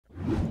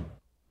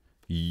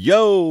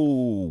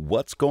Yo,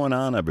 what's going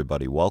on,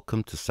 everybody?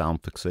 Welcome to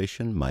Sound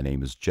Fixation. My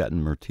name is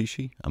Jetin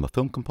Murtishi. I'm a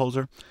film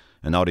composer,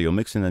 an audio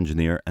mixing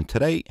engineer, and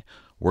today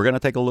we're going to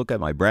take a look at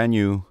my brand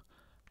new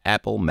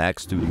Apple Mac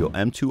Studio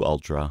M2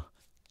 Ultra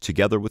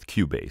together with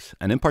Cubase,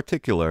 and in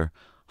particular,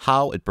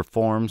 how it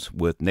performs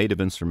with Native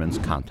Instruments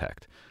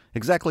Kontakt.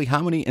 Exactly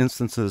how many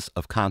instances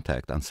of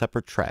Kontakt on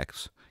separate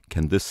tracks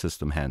can this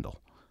system handle?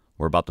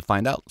 We're about to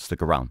find out.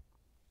 Stick around.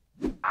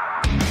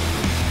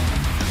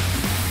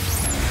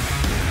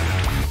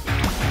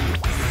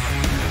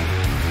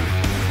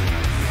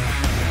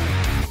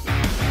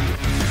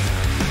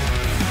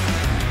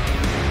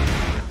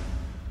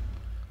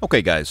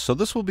 Okay guys, so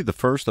this will be the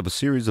first of a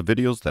series of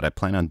videos that I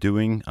plan on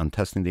doing on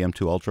testing the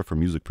M2 Ultra for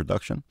music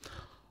production.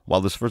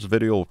 While this first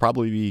video will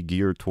probably be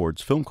geared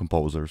towards film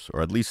composers,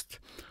 or at least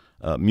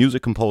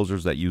music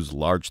composers that use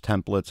large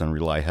templates and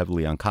rely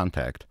heavily on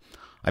Kontakt,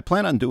 I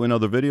plan on doing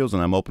other videos,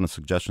 and I'm open to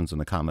suggestions in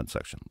the comment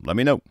section. Let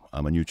me know.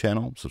 I'm a new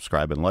channel.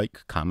 Subscribe and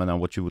like. Comment on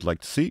what you would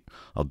like to see.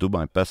 I'll do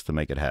my best to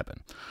make it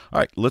happen. All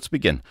right, let's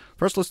begin.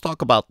 First, let's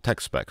talk about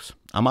tech specs.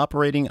 I'm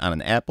operating on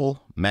an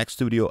Apple Mac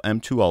Studio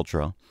M2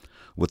 Ultra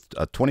with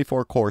a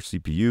 24-core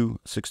CPU,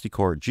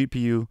 60-core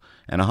GPU,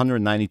 and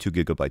 192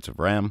 gigabytes of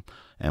RAM,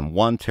 and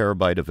 1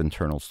 terabyte of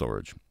internal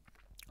storage.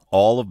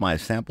 All of my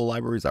sample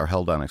libraries are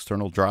held on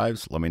external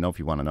drives. Let me know if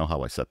you want to know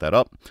how I set that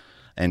up.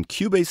 And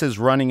Cubase is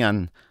running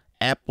on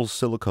Apple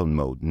Silicon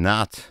mode,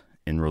 not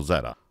in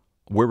Rosetta.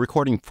 We're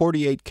recording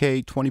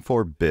 48K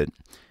 24-bit,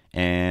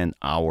 and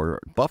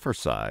our buffer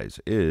size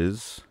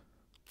is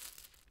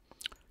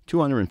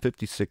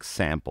 256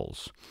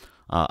 samples.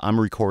 I'm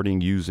recording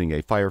using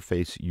a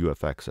Fireface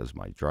UFX as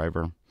my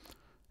driver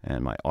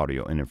and my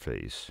audio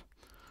interface.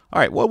 All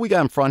right, what we got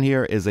in front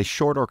here is a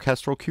short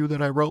orchestral cue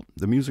that I wrote.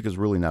 The music is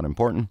really not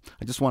important.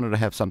 I just wanted to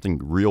have something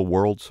real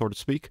world, so to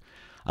speak.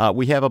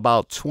 We have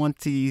about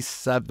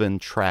 27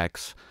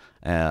 tracks.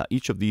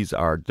 Each of these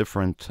are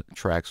different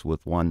tracks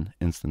with one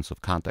instance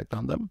of Kontakt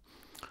on them.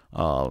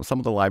 Some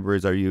of the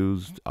libraries I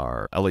used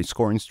are LA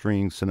scoring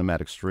strings,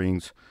 cinematic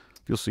strings.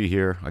 You'll see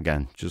here,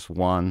 again, just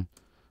one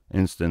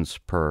instance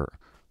per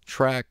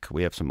track.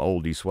 We have some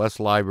old East-West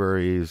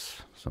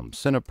libraries, some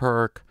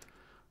Cineperk,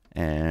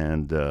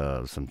 and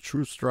some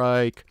True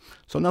Strike.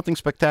 So nothing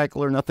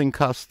spectacular, nothing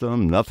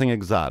custom, nothing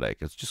exotic.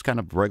 It's just kind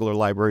of regular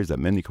libraries that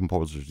many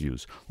composers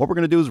use. What we're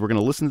going to do is we're going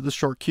to listen to this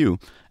short cue,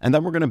 and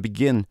then we're going to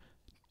begin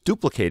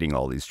duplicating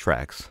all these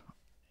tracks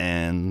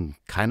and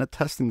kind of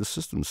testing the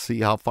system to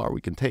see how far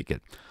we can take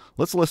it.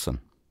 Let's listen.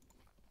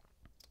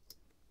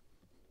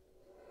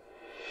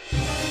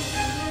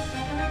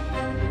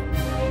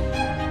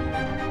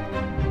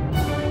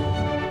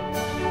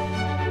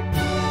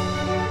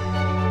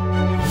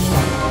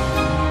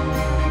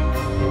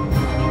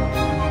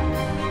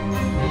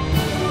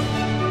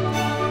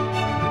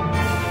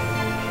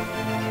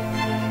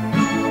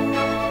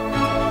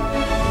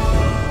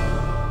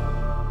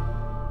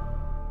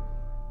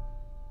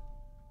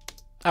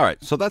 All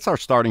right, so that's our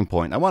starting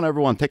point. I want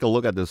everyone to take a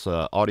look at this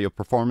audio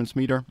performance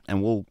meter,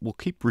 and we'll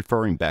keep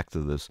referring back to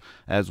this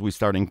as we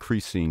start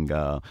increasing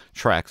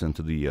tracks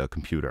into the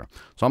computer.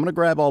 So I'm going to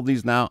grab all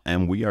these now,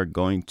 and we are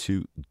going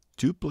to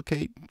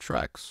duplicate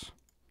tracks.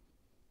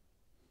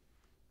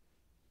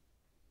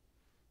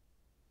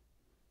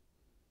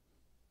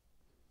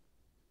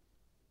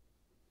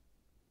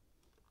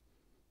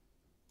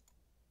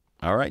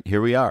 All right,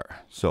 here we are.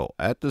 So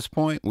at this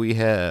point, we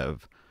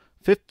have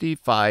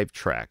 55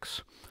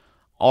 tracks.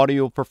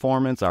 Audio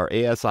performance, our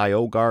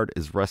ASIO guard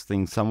is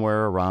resting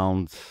somewhere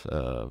around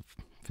 15%,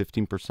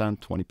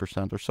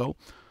 20% or so.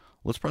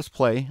 Let's press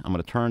play. I'm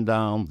going to turn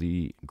down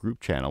the group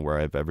channel where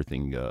I have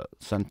everything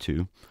sent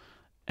to,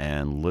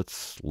 and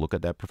let's look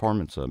at that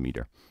performance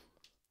meter.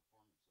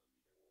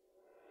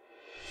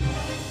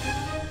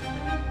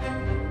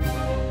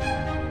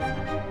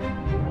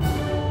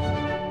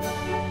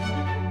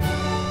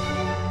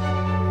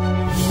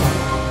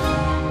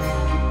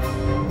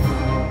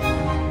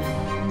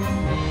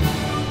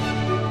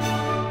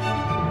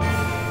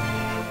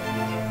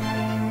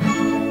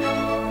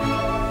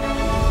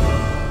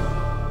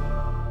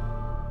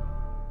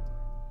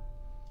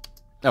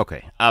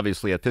 Okay,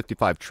 obviously at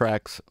 55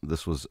 tracks,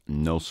 this was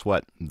no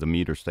sweat. The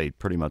meter stayed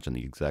pretty much in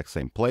the exact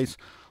same place.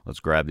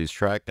 Let's grab these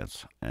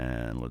tracks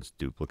and let's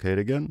duplicate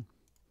again.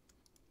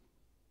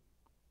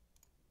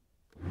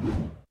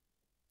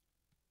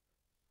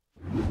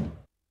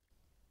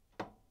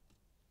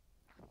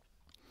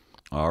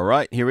 All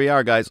right, here we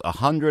are, guys,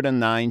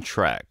 109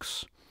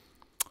 tracks.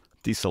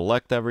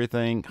 Deselect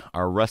everything.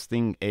 Our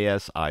resting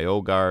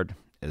ASIO guard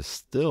is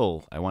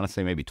still, I want to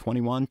say maybe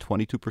 21,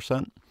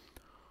 22%.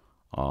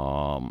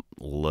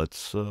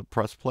 Let's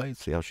press play,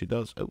 see how she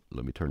does. Oh,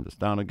 let me turn this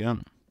down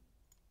again.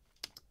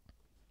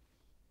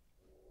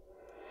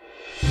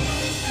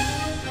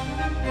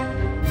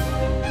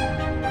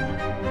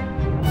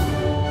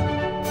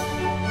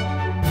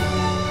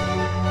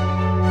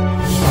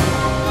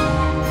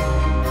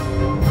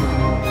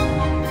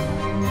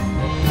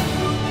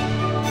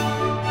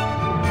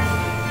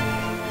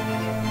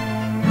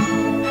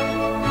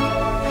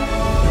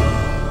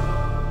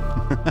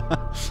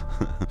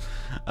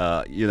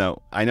 You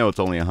know, I know it's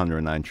only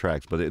 109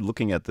 tracks, but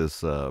looking at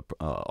this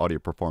audio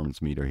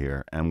performance meter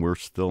here, and we're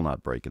still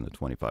not breaking the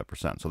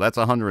 25%. So that's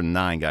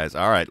 109, guys.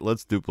 All right,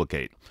 let's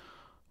duplicate.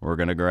 We're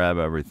going to grab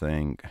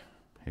everything.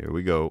 Here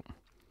we go.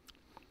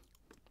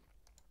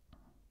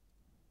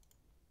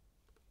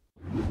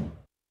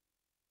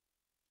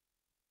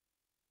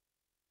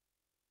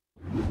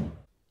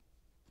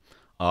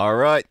 All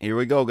right, here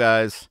we go,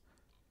 guys.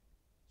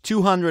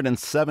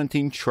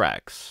 217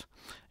 tracks.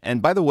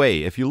 And by the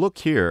way, if you look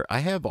here, I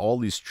have all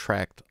these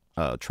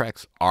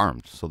tracks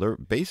armed, so they're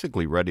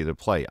basically ready to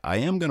play. I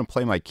am going to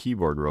play my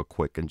keyboard real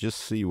quick and just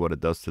see what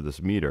it does to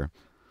this meter.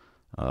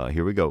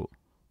 Here we go.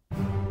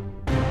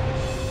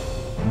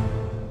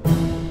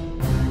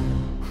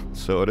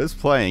 So it is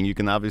playing. You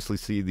can obviously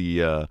see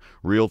the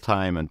real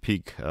time and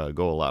peak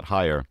go a lot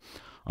higher.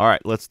 All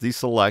right, let's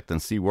deselect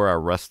and see where our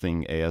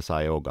resting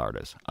ASIO guard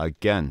is.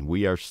 Again,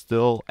 we are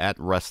still at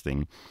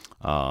resting.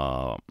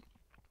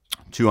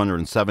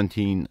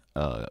 217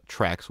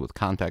 tracks with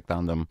Kontakt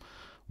on them.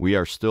 We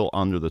are still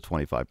under the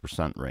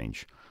 25%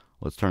 range.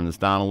 Let's turn this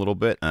down a little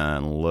bit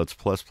and let's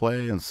press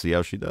play and see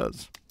how she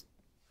does.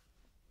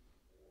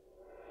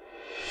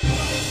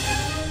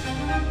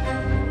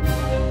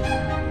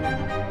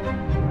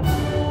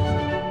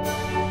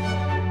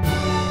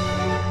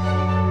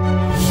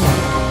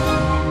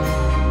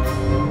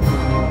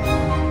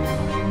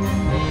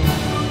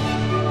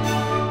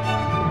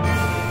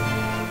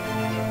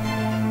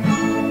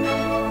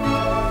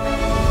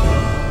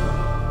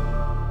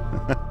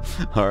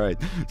 All right,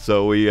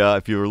 so we,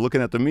 if you were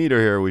looking at the meter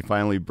here, we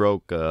finally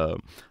broke the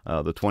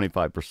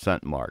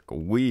 25% mark.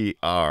 We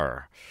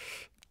are,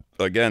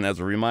 again, as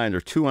a reminder,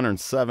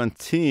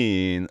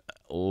 217.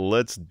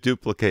 Let's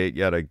duplicate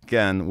yet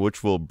again,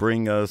 which will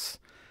bring us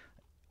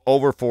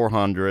over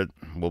 400.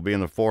 We'll be in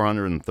the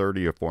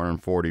 430 or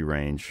 440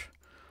 range.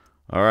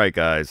 All right,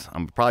 guys,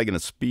 I'm probably going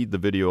to speed the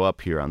video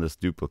up here on this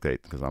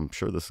duplicate because I'm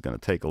sure this is going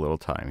to take a little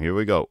time. Here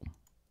we go.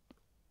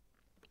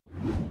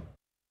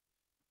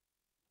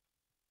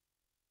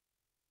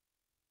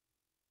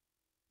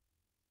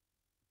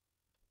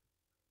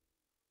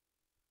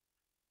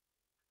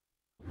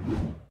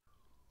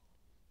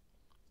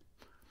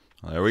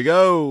 There we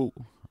go.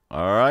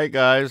 All right,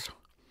 guys.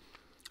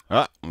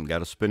 Ah, we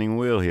got a spinning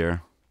wheel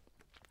here.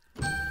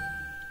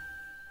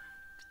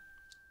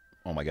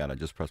 Oh my God, I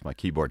just pressed my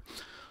keyboard.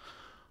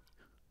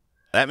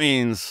 That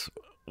means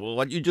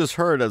what you just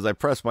heard as I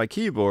pressed my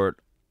keyboard.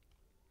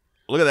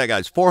 Look at that,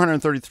 guys.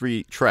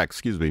 433 tracks,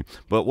 excuse me.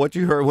 But what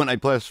you heard when I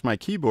pressed my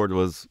keyboard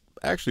was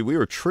actually we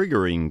were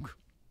triggering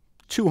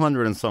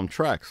 200 and some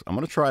tracks. I'm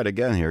going to try it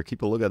again here.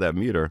 Keep a look at that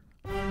meter.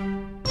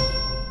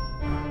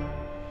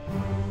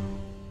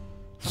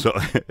 So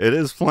it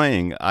is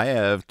playing. I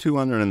have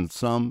 200 and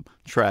some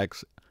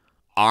tracks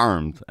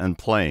armed and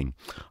playing.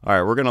 All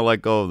right, we're going to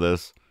let go of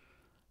this.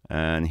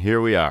 And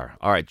here we are.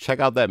 All right, check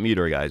out that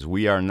meter, guys.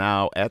 We are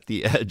now at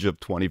the edge of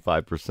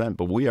 25%,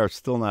 but we are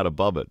still not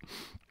above it.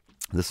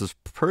 This is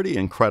pretty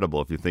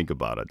incredible if you think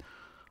about it.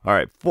 All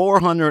right,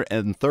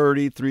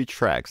 433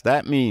 tracks.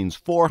 That means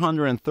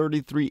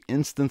 433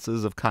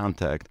 instances of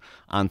Kontakt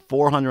on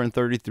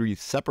 433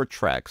 separate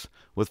tracks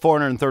with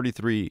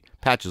 433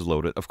 patches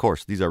loaded. Of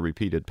course, these are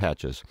repeated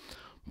patches.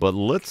 But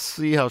let's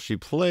see how she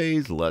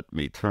plays. Let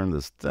me turn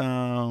this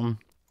down.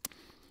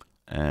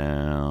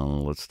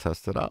 And let's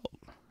test it out.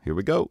 Here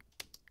we go.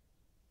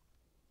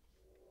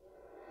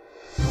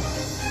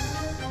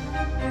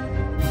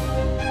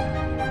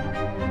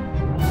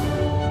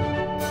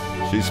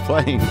 She's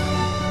playing.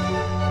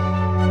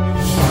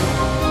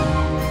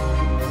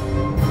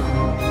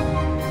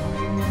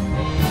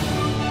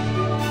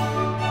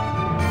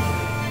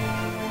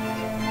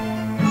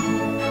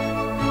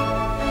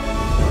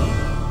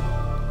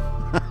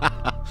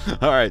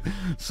 All right,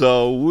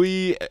 so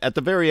we, at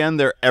the very end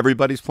there,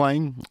 everybody's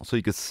playing. So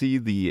you can see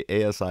the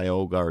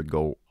ASIO guard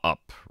go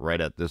up right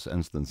at this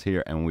instance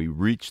here, and we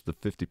reach the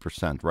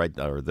 50% right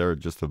there,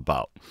 just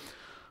about.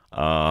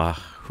 All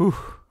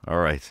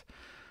right.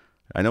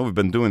 I know we've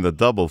been doing the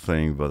double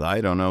thing, but I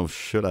don't know,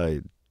 should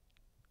I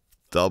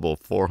double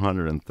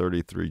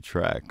 433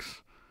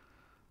 tracks?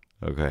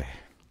 Okay.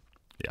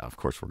 Yeah, of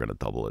course we're going to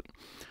double it.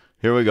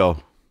 Here we go.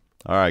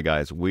 All right,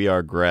 guys, we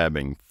are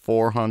grabbing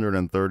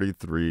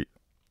 433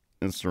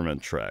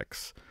 instrument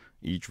tracks,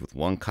 each with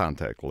one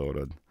Kontakt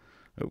loaded.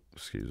 Oh,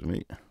 excuse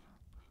me.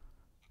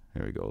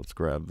 Here we go. Let's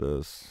grab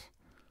this.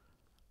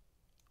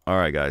 All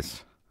right,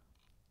 guys.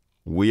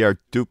 We are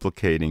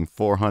duplicating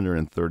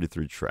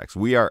 433 tracks.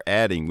 We are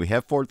adding, we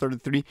have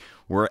 433.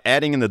 We're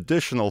adding an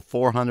additional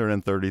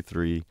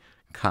 433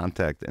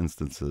 Kontakt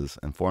instances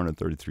and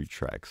 433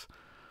 tracks.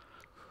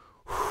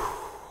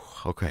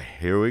 Okay,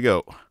 here we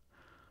go.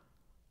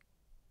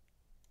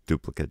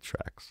 Duplicate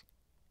tracks.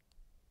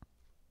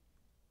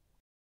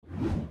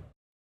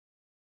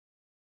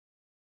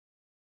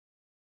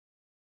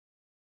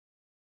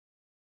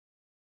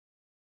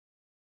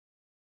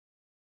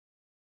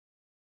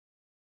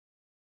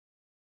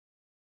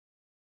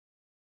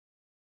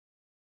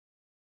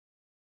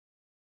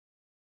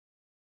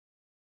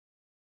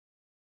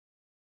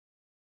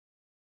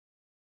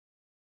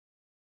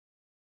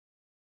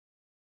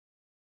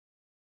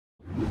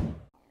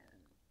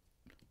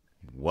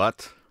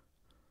 What?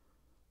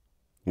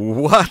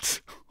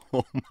 What?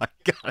 Oh my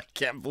God, I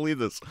can't believe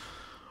this.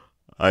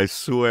 I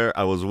swear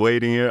I was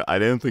waiting here. I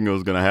didn't think it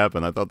was going to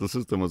happen. I thought the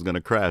system was going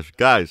to crash.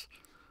 Guys,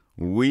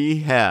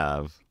 we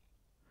have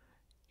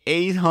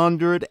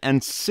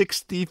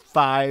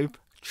 865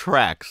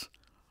 tracks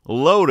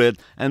loaded.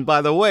 And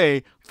by the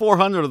way,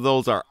 400 of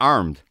those are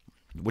armed,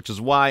 which is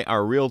why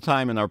our real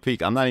time and our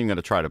peak. I'm not even going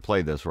to try to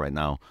play this right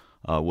now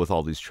with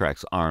all these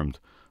tracks armed.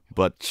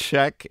 But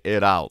check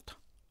it out.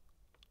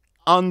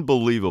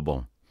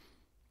 Unbelievable.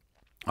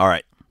 All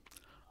right.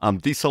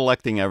 I'm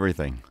deselecting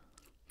everything.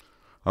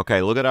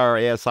 Okay, look at our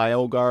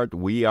ASIO guard.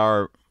 We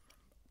are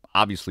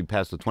obviously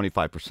past the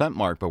 25%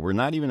 mark, but we're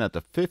not even at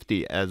the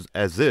 50 as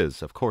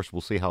is. Of course,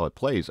 we'll see how it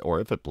plays, or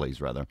if it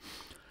plays, rather.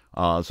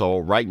 So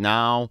right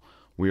now,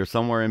 we are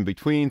somewhere in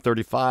between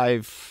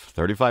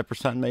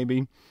 35%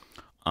 maybe.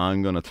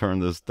 I'm going to turn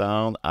this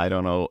down. I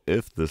don't know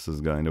if this is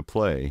going to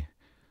play.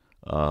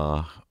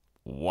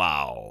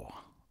 Wow.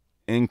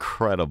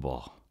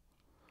 Incredible.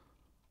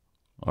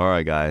 All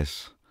right,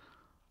 guys.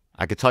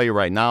 I can tell you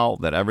right now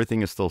that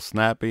everything is still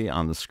snappy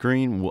on the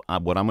screen.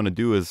 What I'm going to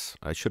do is,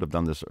 I should have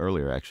done this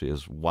earlier actually,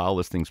 is while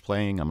this thing's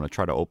playing, I'm going to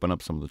try to open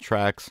up some of the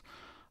tracks,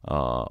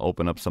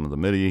 open up some of the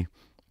MIDI,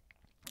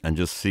 and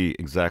just see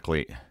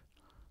exactly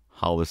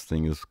how this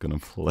thing is going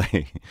to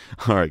play.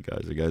 All right,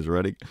 guys, you guys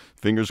ready?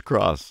 Fingers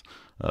crossed.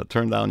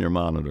 Turn down your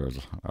monitors,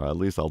 or at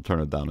least I'll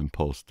turn it down in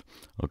post.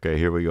 Okay,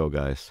 here we go,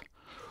 guys.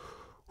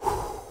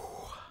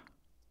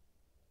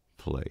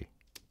 Play.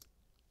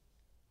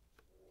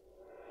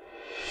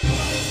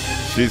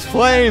 She's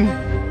playing.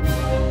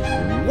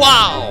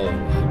 Wow!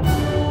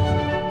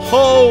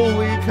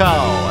 Holy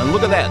cow! And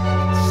look at that,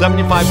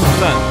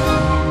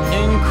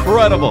 75%.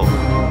 Incredible.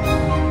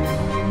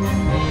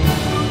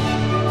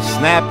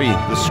 Snappy.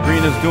 The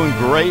screen is doing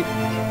great.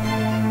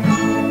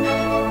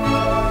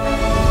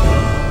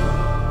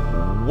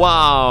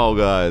 Wow,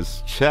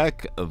 guys,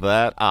 check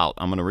that out.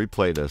 I'm gonna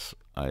replay this.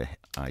 I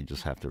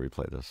just have to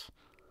replay this.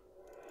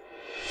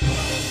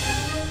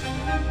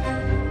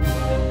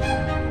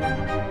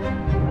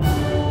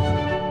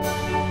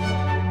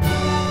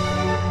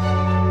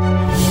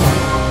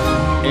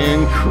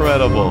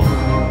 Incredible.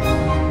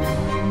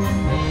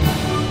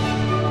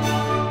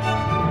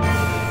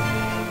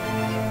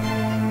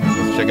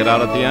 Let's check it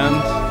out at the end.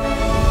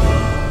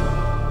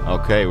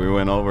 Okay, we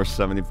went over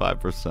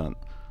 75%.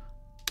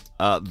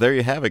 There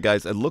you have it,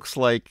 guys. It looks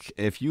like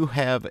if you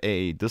have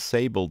a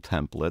disabled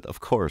template, of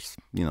course,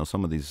 you know,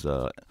 some of these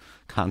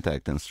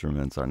Kontakt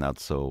instruments are not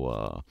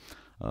so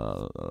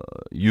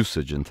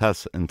usage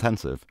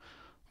intensive,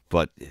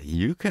 but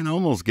you can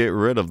almost get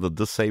rid of the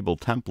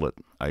disabled template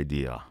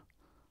idea.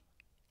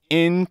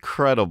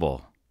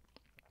 Incredible.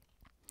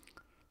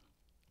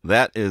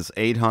 That is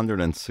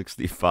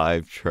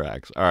 865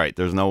 tracks. All right,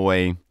 there's no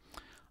way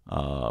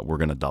we're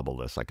going to double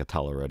this. I could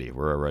tell already.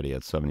 We're already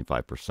at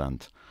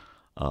 75%.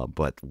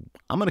 But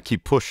I'm going to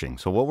keep pushing.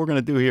 So what we're going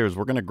to do here is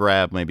we're going to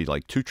grab maybe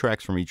like 2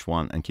 tracks from each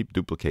one and keep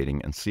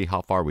duplicating and see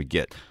how far we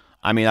get.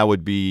 I mean,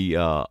 I'd be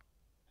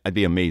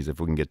amazed if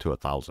we can get to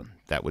 1,000.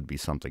 That would be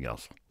something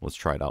else. Let's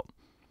try it out.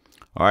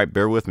 All right,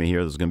 bear with me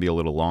here. This is going to be a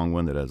little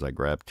long-winded as I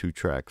grab 2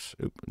 tracks.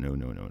 Oop, no,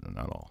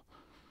 not all.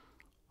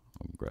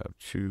 I'll grab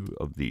 2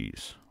 of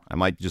these. I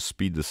might just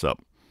speed this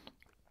up.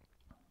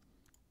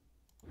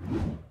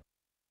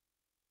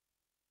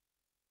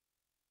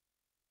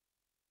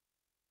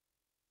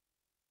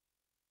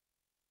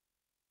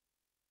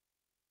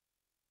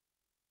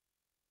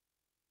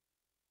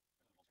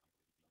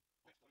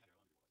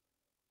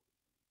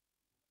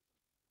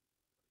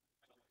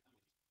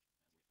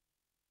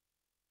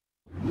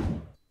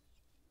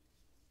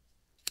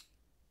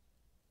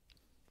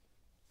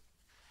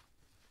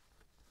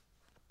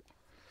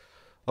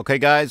 Okay,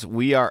 guys,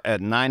 we are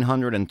at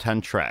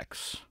 910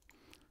 tracks.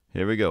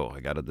 Here we go.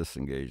 I got to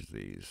disengage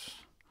these.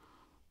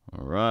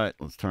 All right,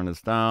 let's turn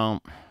this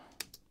down.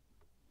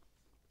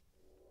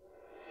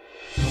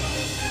 Check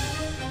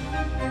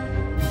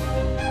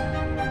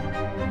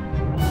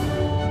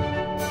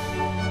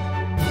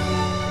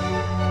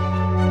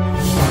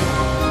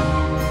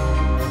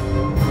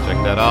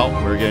that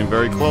out. We're getting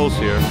very close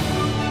here.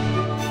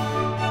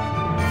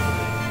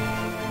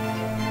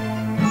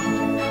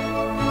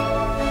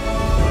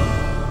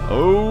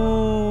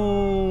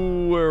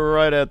 Oh, we're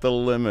right at the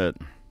limit.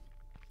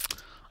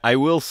 I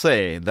will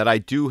say that I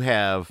do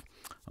have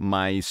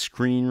my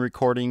screen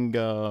recording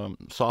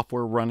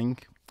software running,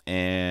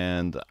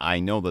 and I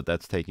know that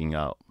that's taking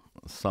out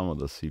some of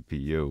the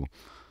CPU,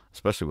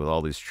 especially with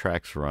all these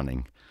tracks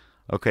running.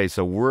 Okay,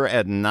 so we're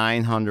at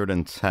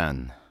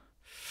 910.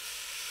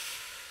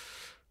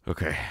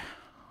 Okay,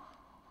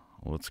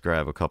 let's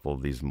grab a couple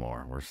of these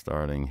more. We're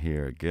starting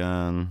here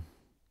again.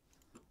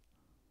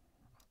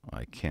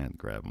 I can't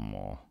grab them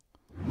all.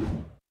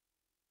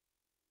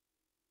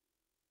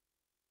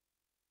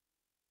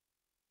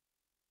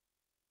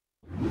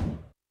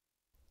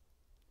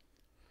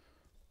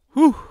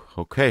 Whew.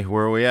 Okay,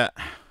 where are we at?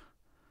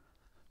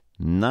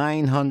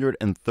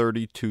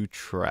 932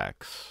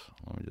 tracks.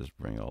 Let me just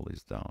bring all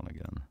these down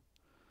again.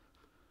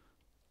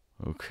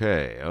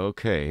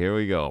 Okay, here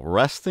we go.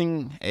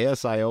 Resting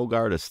ASIO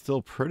guard is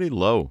still pretty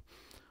low.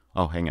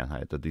 Oh, hang on, I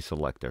had to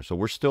deselect there. So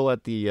we're still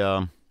at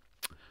the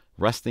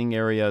resting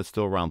area, it's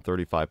still around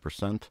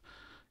 35%.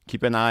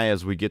 Keep an eye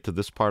as we get to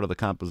this part of the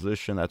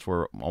composition. That's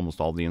where almost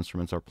all the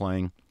instruments are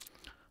playing.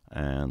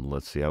 And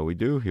let's see how we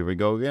do. Here we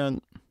go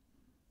again.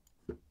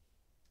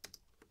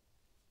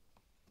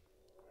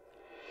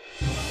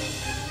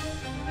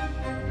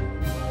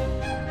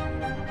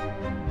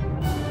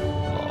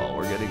 Oh,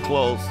 we're getting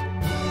close.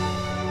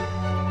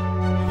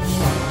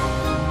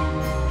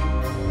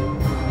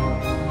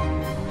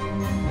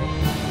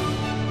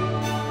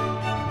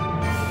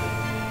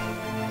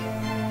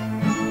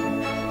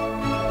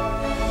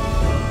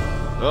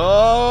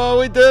 Oh,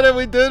 we did it,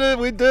 we did it,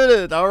 we did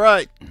it. All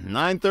right,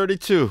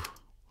 932.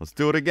 Let's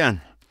do it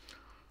again.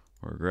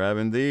 We're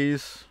grabbing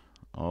these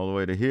all the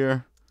way to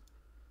here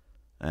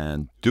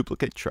and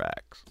duplicate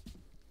tracks.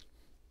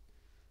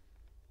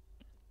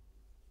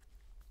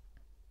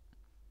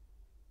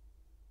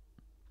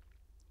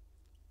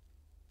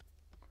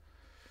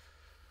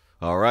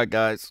 All right,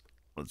 guys,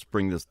 let's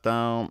bring this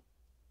down.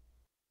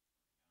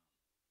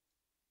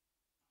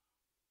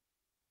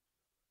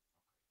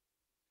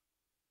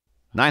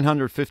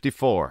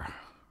 $954.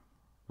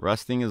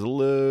 Resting is a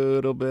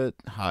little bit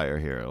higher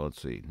here.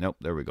 Let's see. Nope,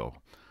 there we go.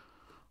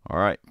 All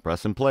right,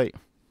 press and play.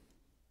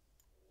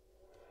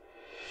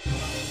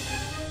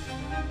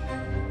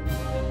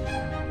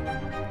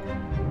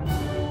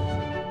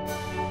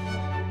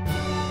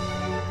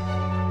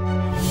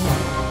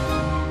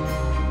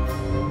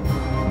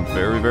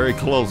 Very, very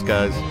close,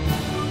 guys.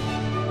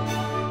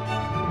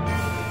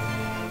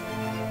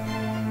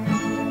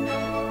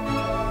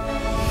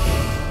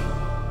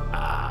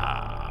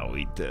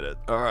 We did it.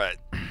 All right.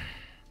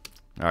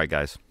 All right,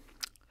 guys.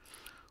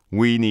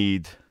 We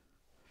need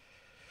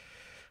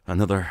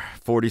another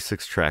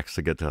 46 tracks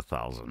to get to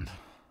 1,000.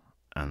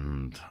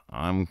 And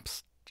I'm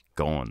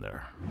going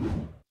there.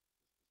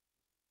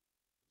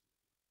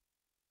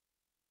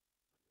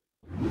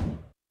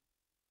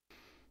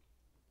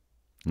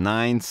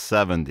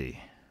 $970.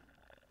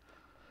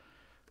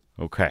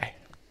 Okay.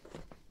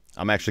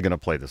 I'm actually going to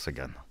play this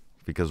again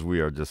because we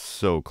are just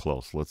so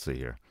close. Let's see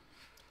here.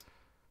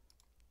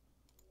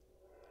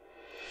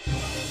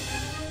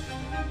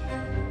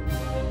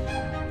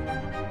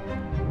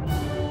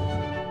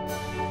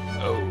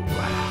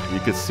 Oh, you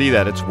can see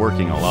that it's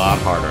working a lot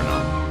harder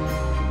now.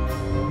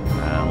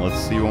 And let's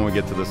see when we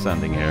get to this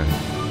ending here.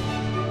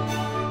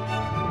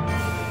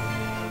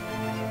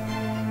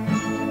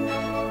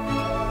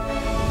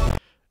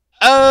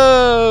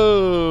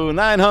 Oh,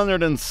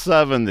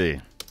 970.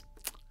 All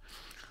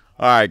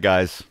right,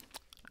 guys.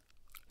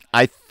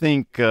 I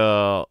think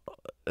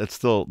it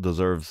still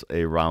deserves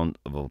a round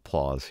of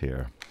applause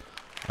here.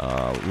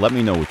 Let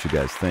me know what you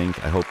guys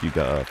think. I hope you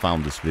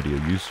found this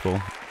video useful.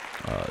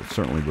 It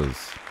certainly was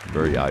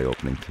very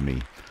eye-opening to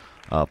me.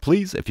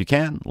 Please, if you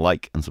can,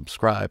 like and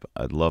subscribe.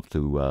 I'd love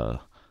to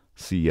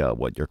see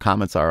what your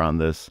comments are on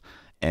this.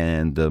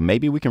 And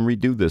maybe we can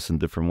redo this in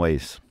different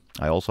ways.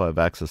 I also have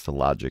access to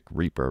Logic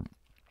Reaper.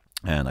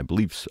 And I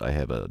believe I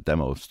have a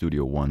demo of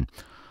Studio One.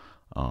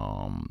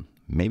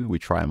 Maybe we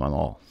try them on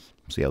all.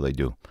 See how they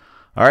do.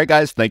 All right,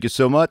 guys. Thank you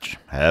so much.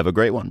 Have a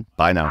great one.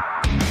 Bye now.